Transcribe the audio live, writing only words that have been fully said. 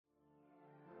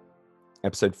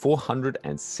episode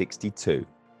 462.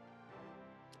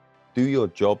 Do your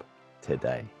job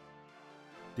today.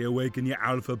 The Awaken Your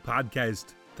Alpha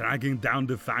podcast, tracking down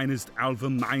the finest alpha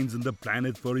minds on the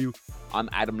planet for you. I'm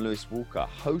Adam Lewis Walker,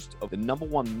 host of the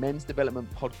 #1 men's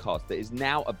development podcast that is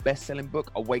now a best-selling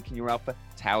book, Awaken Your Alpha,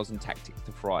 Tales and Tactics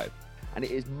to Thrive. And it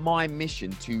is my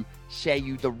mission to share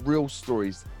you the real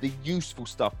stories, the useful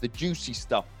stuff, the juicy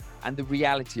stuff, and the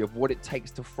reality of what it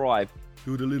takes to thrive.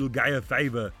 Do the little guy a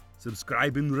favor,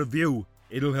 subscribe and review.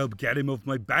 It'll help get him off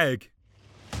my back.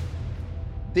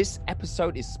 This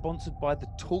episode is sponsored by the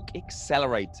Talk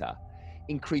Accelerator.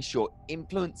 Increase your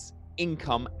influence,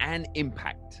 income, and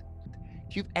impact.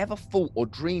 If you've ever thought or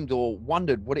dreamed or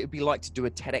wondered what it would be like to do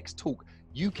a TEDx talk,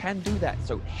 you can do that.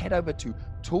 So head over to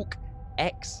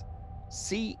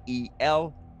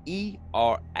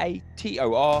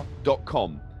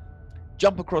talkaccelerator.com.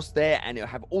 Jump across there and it'll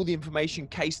have all the information,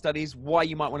 case studies, why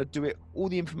you might want to do it, all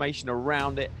the information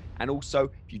around it. And also,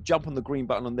 if you jump on the green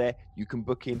button on there, you can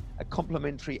book in a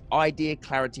complimentary idea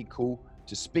clarity call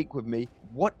to speak with me.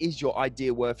 What is your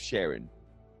idea worth sharing?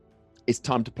 It's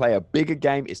time to play a bigger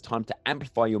game. It's time to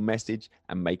amplify your message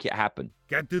and make it happen.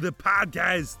 Get to the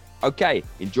podcast. Okay,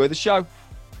 enjoy the show.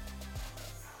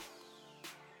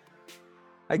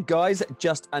 Hey guys,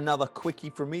 just another quickie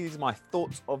from me. These are my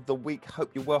thoughts of the week.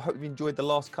 Hope you're well. Hope you enjoyed the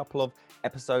last couple of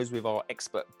episodes with our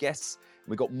expert guests.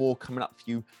 We've got more coming up for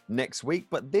you next week,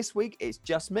 but this week it's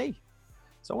just me.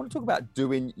 So I want to talk about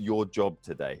doing your job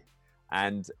today.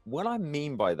 And what I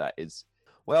mean by that is,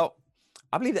 well,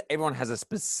 I believe that everyone has a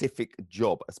specific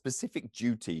job, a specific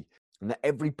duty, and that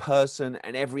every person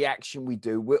and every action we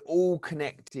do, we're all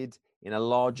connected in a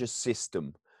larger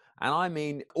system. And I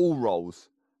mean all roles,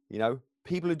 you know,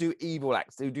 people who do evil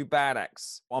acts, who do bad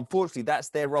acts. Unfortunately, that's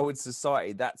their role in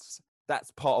society. That's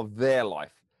part of their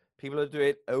life. People who do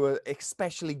it who are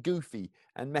especially goofy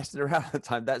and messing around all the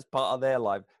time, that's part of their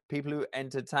life. People who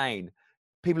entertain,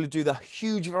 people who do the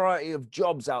huge variety of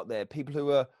jobs out there, people who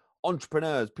are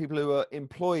entrepreneurs, people who are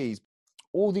employees,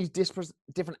 all these different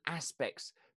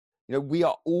aspects. You know, we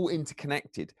are all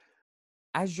interconnected.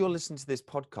 As you're listening to this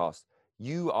podcast,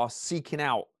 you are seeking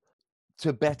out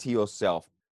to better yourself,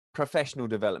 professional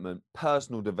development,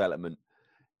 personal development.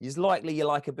 It's likely you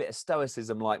like a bit of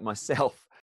stoicism like myself.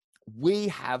 We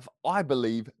have, I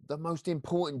believe, the most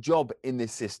important job in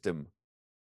this system.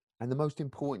 And the most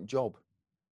important job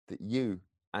that you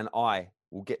and I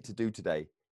will get to do today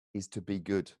is to be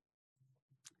good.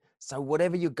 So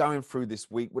whatever you're going through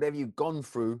this week, whatever you've gone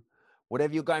through,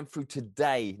 whatever you're going through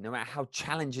today, no matter how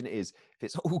challenging it is, if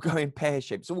it's all going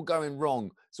pear-shaped, it's all going wrong,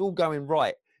 it's all going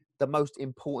right, the most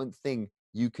important thing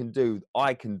you can do,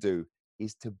 I can do,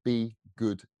 is to be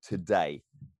good today.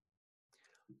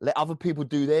 Let other people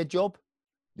do their job.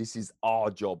 This is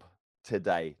our job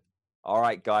today. All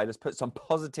right, guys, let's put some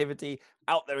positivity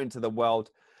out there into the world.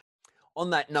 On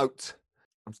that note,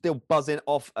 I'm still buzzing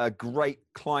off a great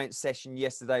client session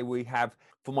yesterday we have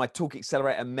for my Talk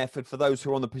Accelerator method. For those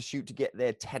who are on the pursuit to get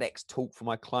their TEDx talk for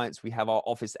my clients, we have our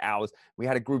office hours. We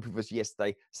had a group of us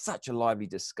yesterday. Such a lively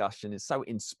discussion. It's so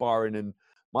inspiring. And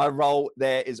my role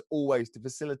there is always to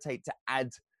facilitate, to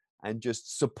add, and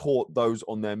just support those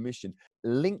on their mission.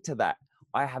 Link to that,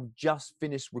 I have just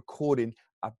finished recording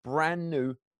a brand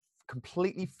new,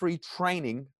 completely free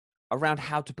training around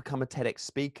how to become a TEDx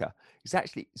speaker. It's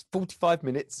 45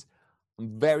 minutes.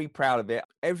 I'm very proud of it.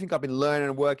 Everything I've been learning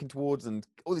and working towards and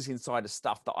all this insider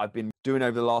stuff that I've been doing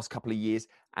over the last couple of years.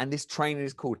 And this training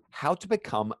is called How to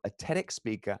Become a TEDx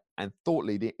Speaker and Thought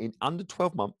Leader in Under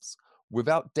 12 Months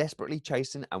Without Desperately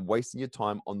Chasing and Wasting Your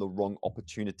Time on the Wrong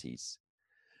Opportunities.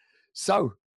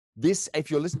 So if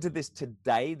you're listening to this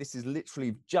today, this is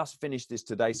literally just finished this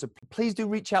today. So please do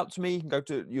reach out to me. You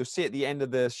can you'll see at the end of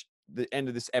this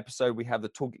episode, we have the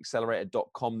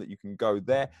talkaccelerator.com that you can go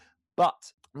there. But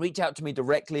reach out to me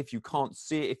directly if you can't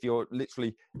see it, if you're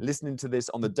literally listening to this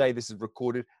on the day this is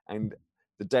recorded and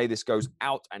the day this goes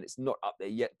out and it's not up there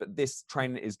yet, but this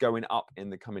training is going up in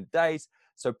the coming days.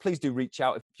 So please do reach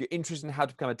out if you're interested in how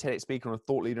to become a TEDx speaker and a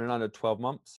thought leader in under 12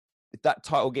 months. If that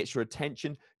title gets your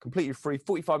attention, completely free,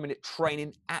 45-minute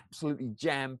training, absolutely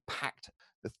jam-packed.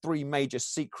 The 3 major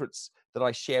secrets that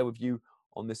I share with you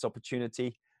on this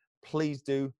opportunity. Please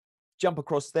do jump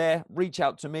across there, reach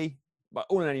out to me by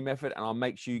all in any method, and I'll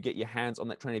make sure you get your hands on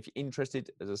that training. If you're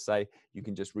interested, as I say, you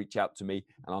can just reach out to me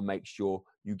and I'll make sure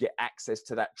you get access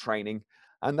to that training.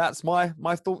 And that's my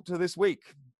thought to this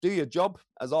week. Do your job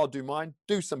as I'll do mine,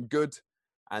 do some good,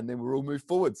 and then we'll all move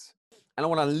forwards. And I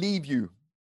want to leave you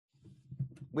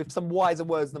with some wiser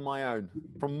words than my own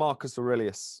from Marcus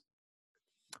Aurelius.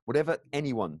 Whatever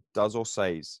anyone does or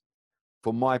says,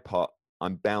 for my part,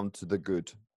 I'm bound to the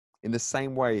good. In the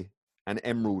same way, an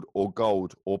emerald or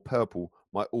gold or purple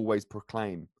might always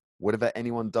proclaim, whatever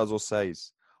anyone does or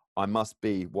says, I must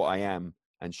be what I am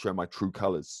and show my true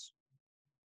colors.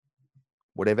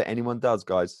 Whatever anyone does,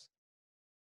 guys,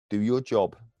 do your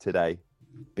job today.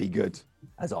 Be good,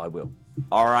 as I will.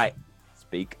 All right.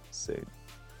 Speak soon.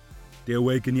 The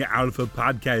Awaken Your Alpha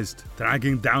podcast,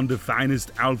 tracking down the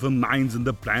finest alpha minds on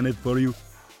the planet for you.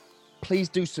 Please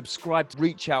do subscribe,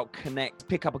 reach out, connect,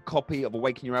 pick up a copy of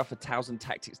Awaken Your Alpha 1000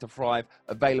 Tactics to Thrive,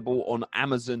 available on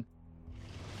Amazon.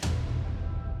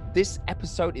 This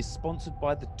episode is sponsored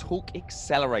by the Talk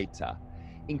Accelerator.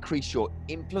 Increase your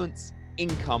influence,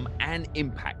 income, and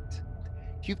impact.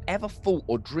 If you've ever thought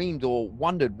or dreamed or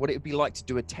wondered what it would be like to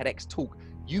do a TEDx talk,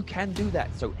 you can do that.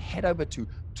 So head over to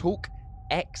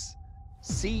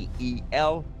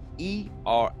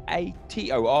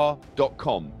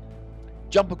talkaccelerator.com.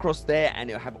 Jump across there and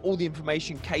it'll have all the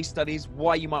information, case studies,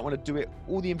 why you might want to do it,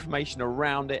 all the information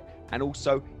around it. And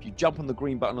also, if you jump on the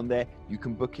green button on there, you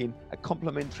can book in a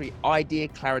complimentary idea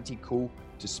clarity call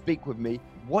to speak with me.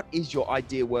 What is your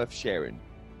idea worth sharing?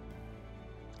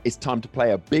 It's time to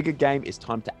play a bigger game. It's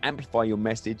time to amplify your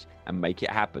message and make it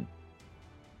happen.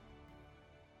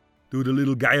 Do the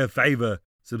little guy a favor,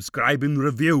 subscribe and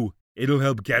review. It'll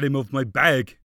help get him off my back.